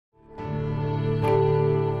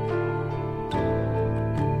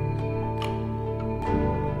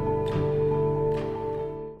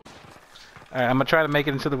Alright, I'm gonna try to make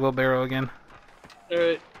it into the wheelbarrow again.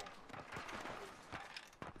 Alright.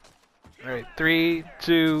 Alright, 3,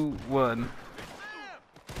 2, 1.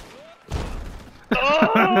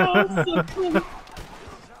 Oh, so close.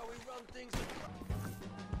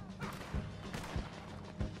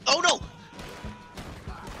 Oh no!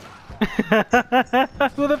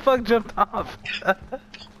 Who the fuck jumped off?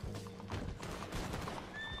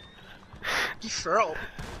 Bro.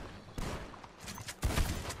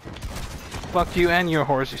 Fuck you and your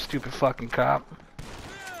horse, you stupid fucking cop.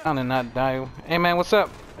 I did not die. Hey man, what's up?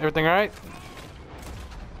 Everything alright?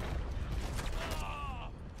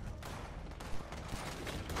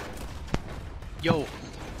 Yo.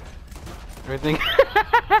 Everything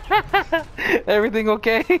Everything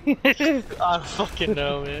okay? I don't fucking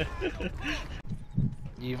know, man.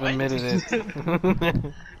 You've admitted it.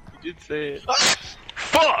 You did say it.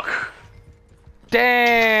 Fuck!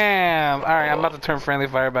 Damn! Alright, I'm about to turn friendly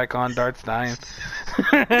fire back on. Dart's dying.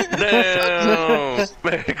 Damn!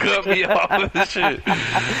 Man, cut me off of this shit.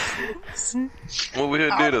 What we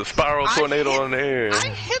here did a spiral tornado in the air. I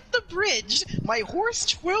hit the bridge, my horse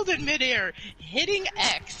twirled in midair, hitting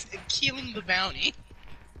X and killing the bounty.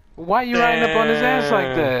 Why you riding up on his ass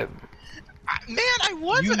like that? Man, I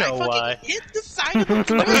wasn't. You know I fucking why. hit the side of the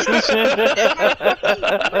bridge. And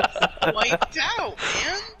my horse wiped out,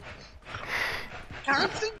 man.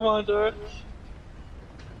 Constant. Come on, Dora.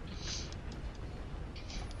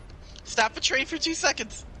 Stop the train for 2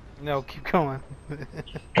 seconds. No, keep going.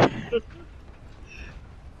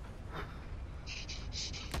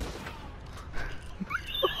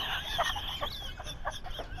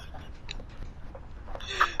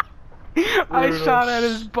 I shot at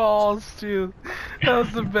his balls too. That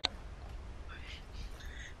was the best.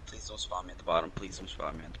 Please don't spot me at the bottom. Please don't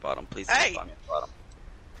spot me at the bottom. Please don't Hey! spot me at the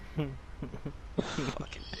bottom.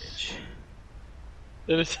 Fucking bitch.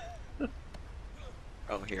 It is.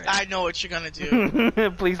 Oh, here I know what you're gonna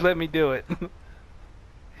do. Please let me do it.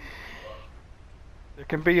 There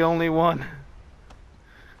can be only one.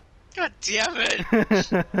 God damn it.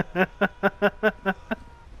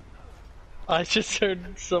 I just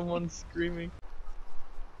heard someone screaming.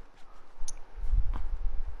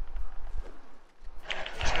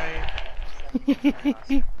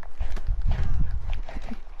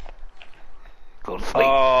 Go to sleep.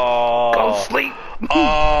 Oh. Go to sleep. Oh.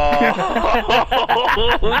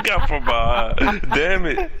 Who got from behind? Damn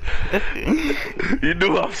it. You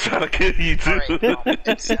knew I was trying to kill you too.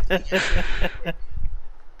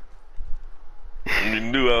 You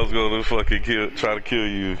knew I was gonna fucking try to kill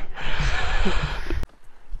you.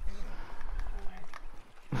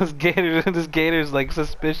 This gator's like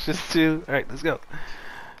suspicious too. Alright, let's go.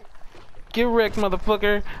 Get wrecked,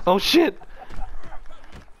 motherfucker. Oh shit.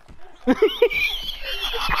 It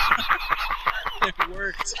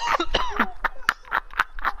worked.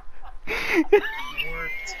 It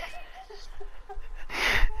worked.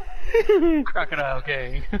 Crocodile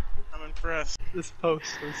gang. I'm impressed. This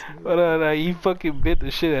post was. But you fucking bit the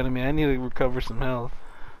shit out of me. I need to recover some health.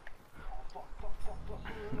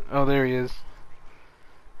 Oh, there he is.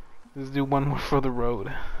 Let's do one more for the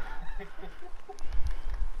road.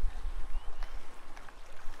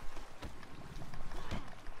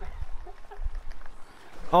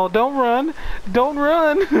 Oh, don't run! Don't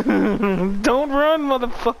run! Don't run,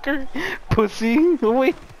 motherfucker! Pussy!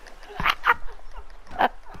 Wait!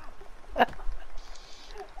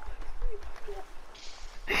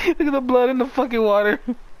 Look at the blood in the fucking water.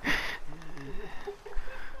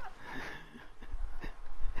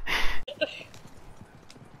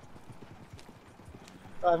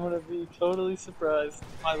 I'm gonna be totally surprised.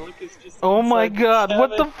 My look is just. Oh my inside god, the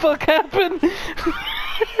what the cabin. fuck happened?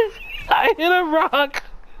 I hit a rock!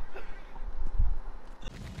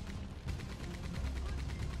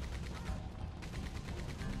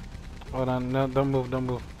 Hold on, no, don't move, don't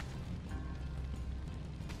move.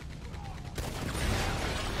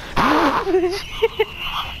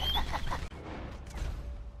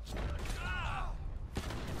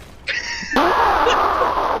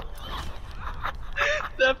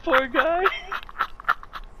 That poor guy.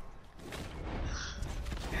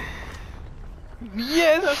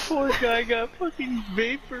 Yes! That poor guy got fucking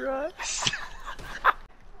vaporized.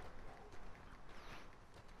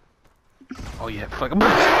 Oh yeah, fuck him.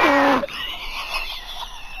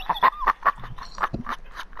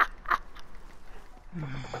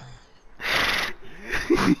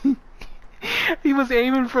 He was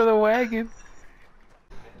aiming for the wagon.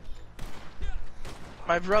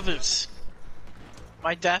 My brothers,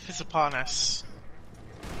 my death is upon us.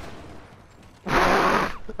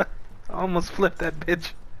 Almost flipped that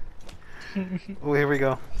bitch. Oh, here we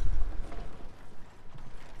go.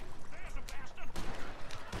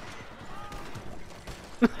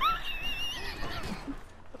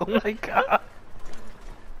 my god.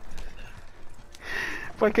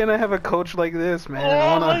 Why can't I have a coach like this, man?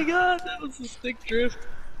 Oh my god, that was a stick drift.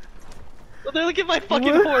 Oh, look at my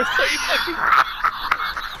fucking What? horse. Are you fucking...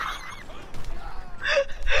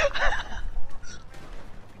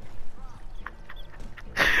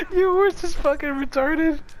 Your horse is fucking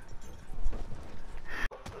retarded.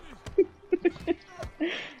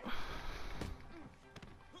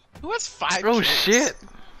 Who has 5 Oh kills? shit.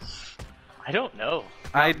 I don't know.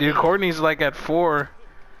 I do. Courtney's like at 4.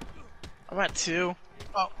 I'm at 2.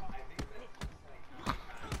 Oh.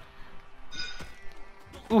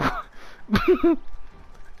 Ooh.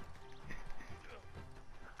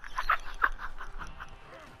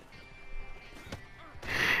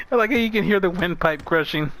 I like how you can hear the windpipe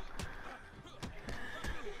crushing.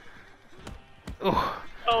 Oh.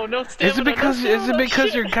 Oh, no stamina. Is it because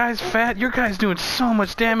shit. your guy's fat? Your guy's doing so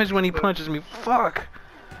much damage when he punches me. Fuck.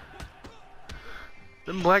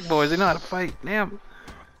 Them black boys, they know how to fight. Damn.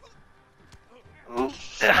 I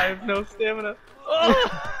have no stamina.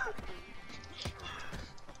 Oh!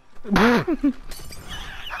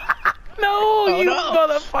 No, you no.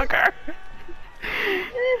 motherfucker.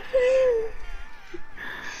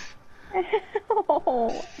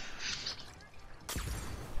 Oh.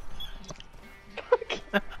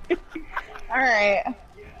 Alright.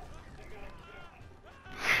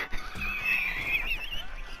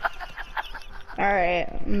 Alright,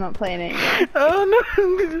 I'm not playing it anymore. Oh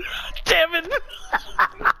no. Damn it.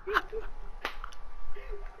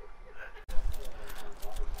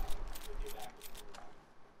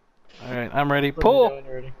 Alright, I'm ready. Pull! Let me know when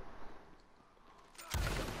you're ready.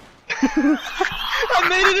 I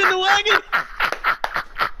made it in the wagon!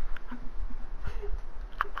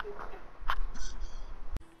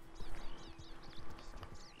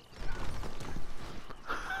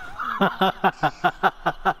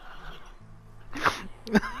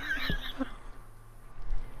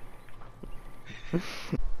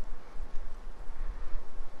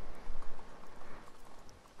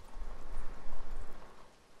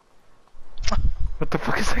 What the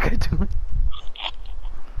fuck is that guy doing?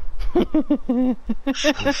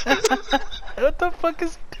 What the fuck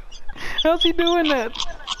is he doing? How's he doing that?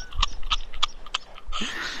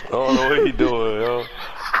 I don't know what he doing, yo.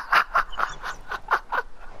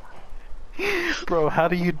 Bro, how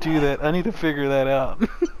do you do that? I need to figure that out.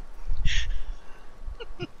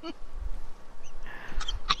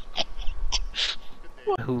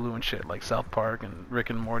 Hulu and shit, like South Park and Rick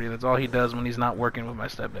and Morty. That's all he does when he's not working with my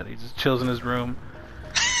stepdad. He just chills in his room.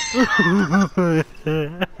 What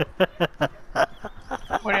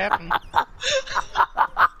happened?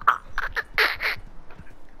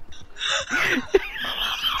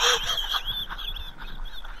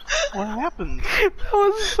 What happened? That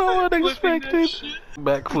was so unexpected.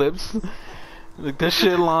 Backflips. Like, this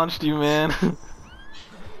shit launched you, man.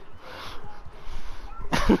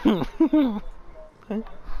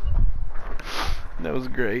 That was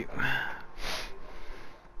great.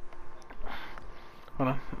 Hold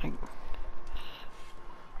on.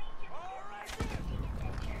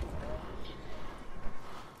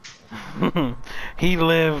 He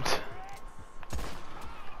lived.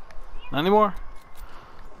 Not anymore.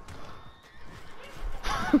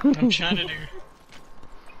 I'm trying to do.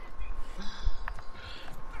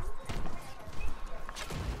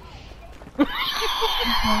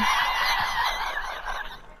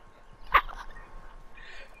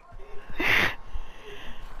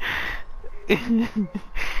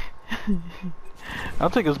 I'll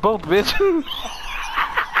take us both, bitch.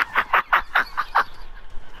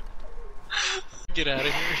 Get out of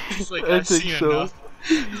here. It's like, I I've think seen so. enough.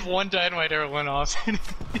 One dynamite arrow went off and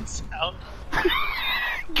it's out.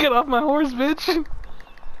 Get off my horse, bitch.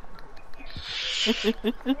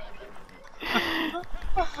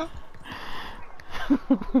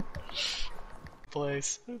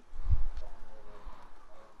 Place.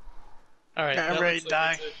 Alright, Yeah, I'm ready to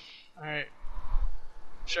die. Alright.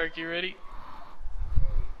 Shark, you ready?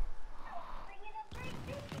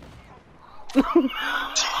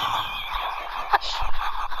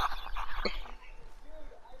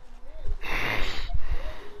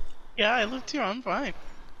 Yeah, I live too. I'm fine.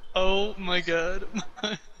 Oh my god.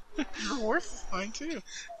 Your horse is fine too.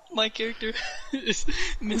 My character is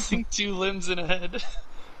missing 2 limbs and a head.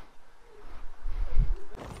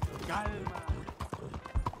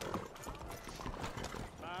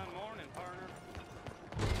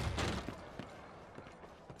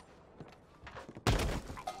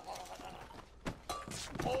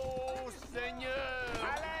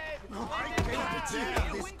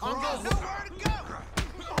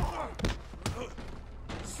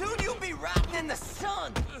 Soon you'll be rotting in the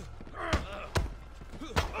sun!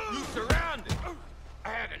 You surrounded. I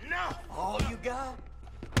had enough. All you got?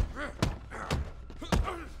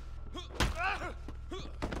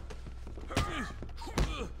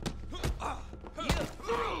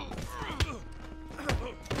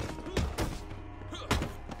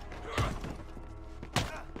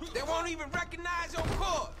 They won't even recognize your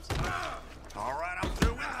corpse. All right, I'm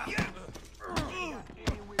through with you.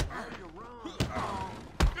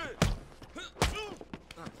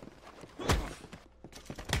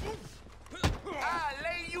 I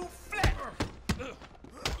lay you flat.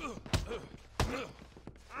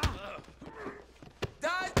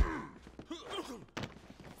 Done.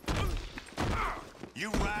 You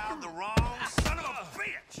riled the wrong son of a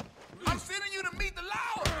bitch. I'm sending you to meet the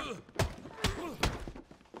law.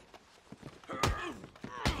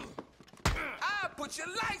 I put your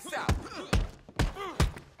lights out.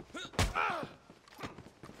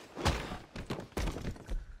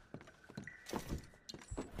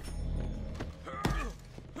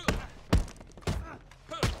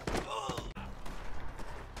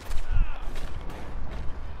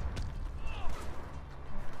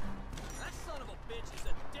 That son of a bitch is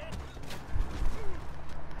a dead.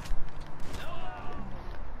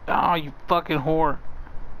 Oh, you fucking whore.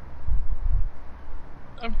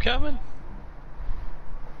 I'm coming.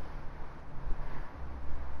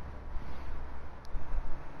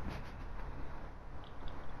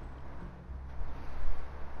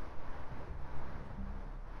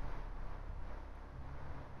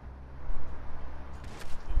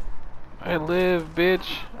 I live,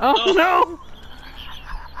 bitch. Oh no!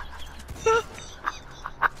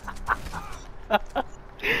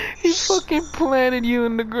 He fucking planted you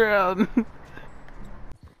in the ground.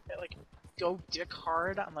 They, like, go dick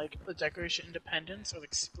hard on, like, the Declaration of Independence or,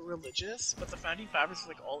 like, super religious, but the Founding Fathers are,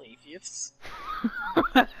 like, all atheists.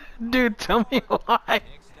 Dude, tell me why.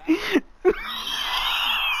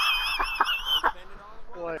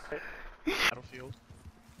 What? Battlefield.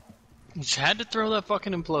 Just had to throw that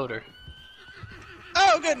fucking imploder.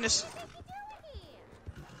 Oh, goodness!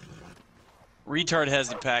 Retard has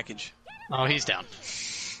the package. Oh, he's down.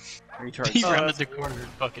 Retard. He rounded the corner and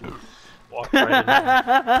fucking walked right in.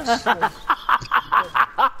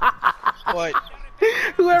 What?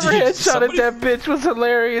 Whoever Dude, headshotted that bitch was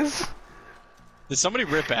hilarious. Did somebody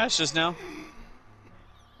rip Ash just now?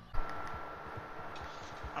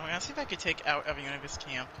 I'm gonna see if I could take out every one of his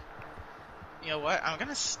camp. You know what? I'm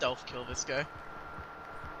gonna stealth kill this guy.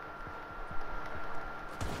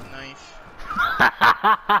 Knife.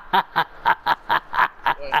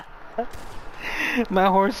 What? My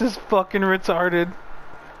horse is fucking retarded.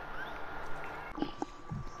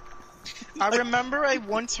 I remember I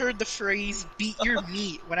once heard the phrase, beat your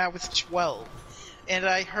meat, when I was 12. And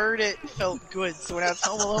I heard it felt good, so when I was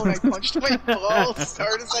home alone, I punched my balls as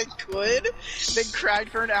hard as I could, then cried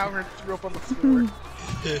for an hour and threw up on the floor.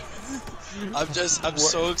 I'm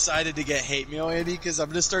so excited to get hate mail, Andy, because I'm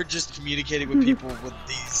gonna start just communicating with people with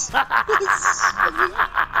these.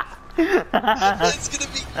 It's gonna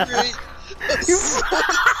be great. I'm so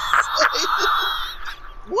excited.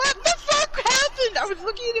 What the fuck happened? I was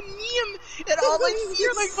looking at a meme, and all I see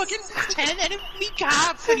are like fucking 10 enemy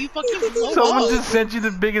cops, and you fucking blow Someone up. just sent you the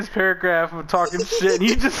biggest paragraph of talking shit, and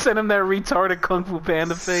you just sent him that retarded Kung Fu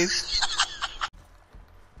Panda face.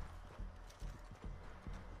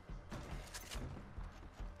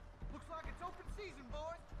 Looks like it's open season,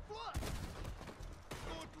 boys. What?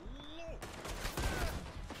 Good lord.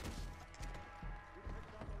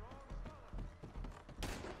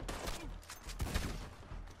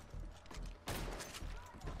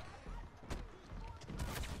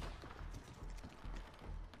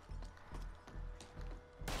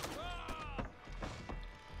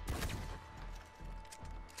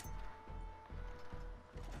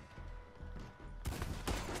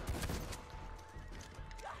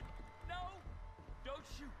 No! Don't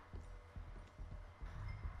shoot!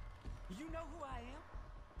 You know who I am?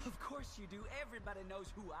 Of course you do. Everybody knows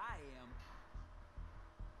who I am.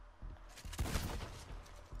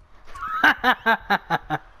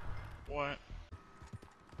 What?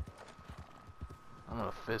 I'm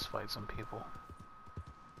gonna fist fight some people.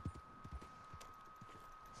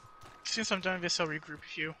 Since I'm done with this, I'll regroup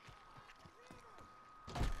with you.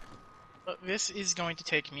 But this is going to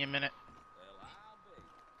take me a minute.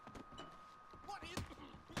 What is...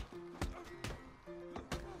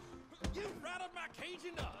 You rattled my cage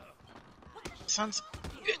enough! Sons of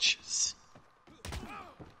bitches.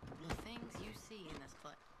 The things you see in this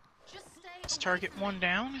place. Just stay Let's target one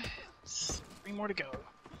down. 3 more to go.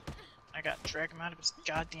 I got to drag him out of his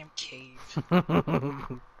goddamn cave.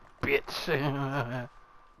 Bitch.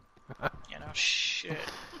 You know, shit.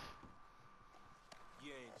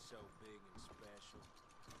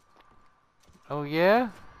 Oh yeah?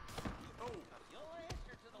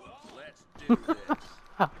 Let's do this.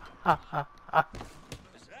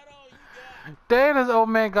 Dang, this old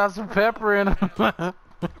man got some pepper in him.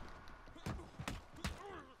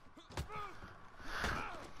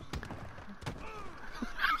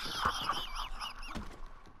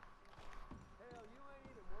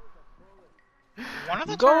 One of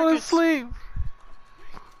the Go to targets. sleep.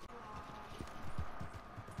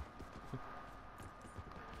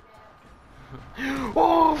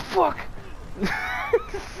 Oh fuck!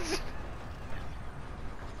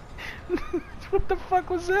 What the fuck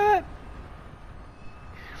was that?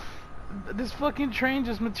 This fucking train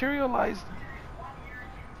just materialized.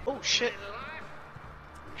 Oh shit.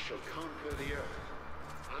 We shall conquer the earth.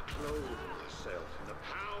 I'll clothe myself in the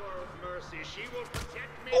power of mercy. She will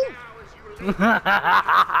protect me now as you leave. I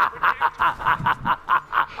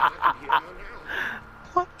can hear her now.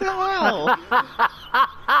 What the hell?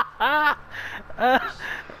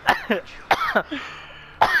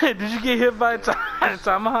 Did you get hit by a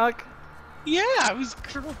tomahawk? Yeah, I was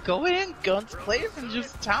going in guns blazing,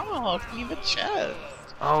 just tomahawked me in the chest.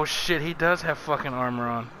 Oh shit, he does have fucking armor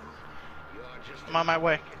on. I'm on my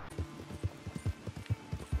way.